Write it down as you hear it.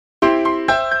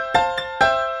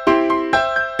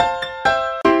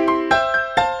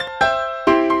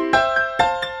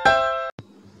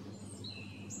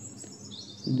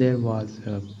There was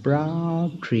a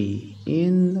proud tree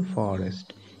in the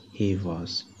forest. He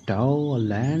was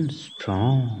tall and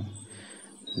strong.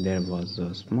 There was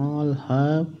a small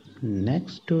herb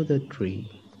next to the tree.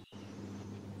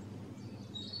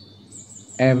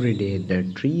 Every day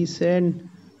the tree said,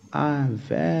 I am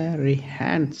very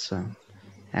handsome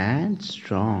and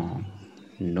strong.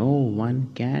 No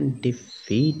one can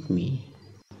defeat me.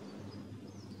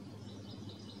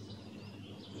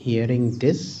 Hearing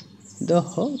this, the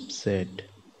herb said,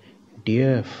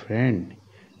 Dear friend,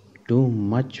 too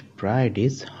much pride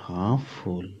is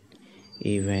harmful.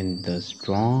 Even the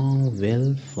strong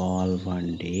will fall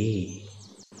one day.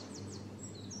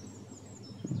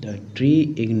 The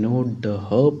tree ignored the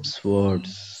herb's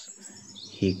words.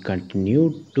 He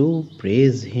continued to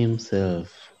praise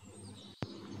himself.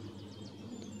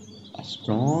 A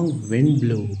strong wind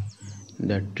blew.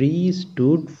 The tree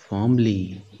stood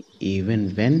firmly.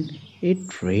 Even when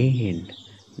it rained,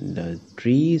 the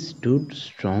tree stood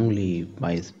strongly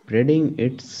by spreading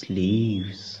its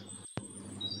leaves.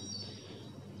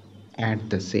 At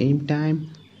the same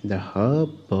time, the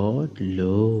herb bowed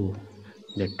low.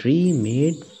 The tree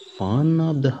made fun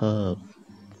of the herb.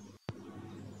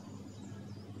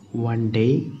 One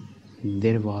day,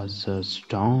 there was a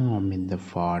storm in the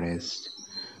forest.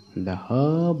 The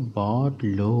herb bowed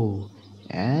low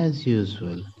as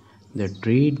usual. The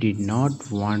tree did not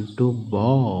want to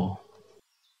bow.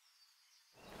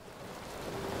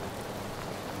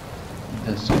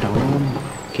 The storm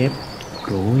kept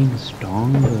growing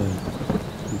stronger.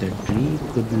 The tree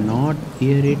could not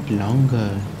bear it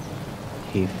longer.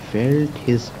 He felt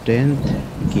his strength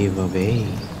give away.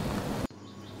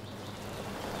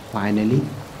 Finally,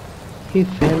 he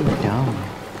fell down.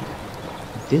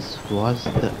 This was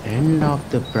the end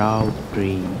of the proud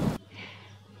tree.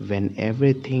 When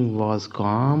everything was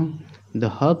calm, the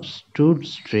herb stood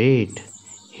straight.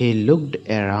 He looked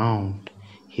around.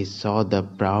 He saw the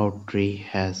proud tree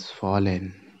has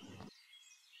fallen.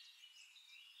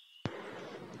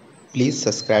 Please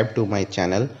subscribe to my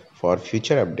channel for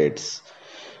future updates.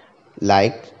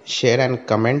 Like, share and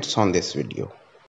comments on this video.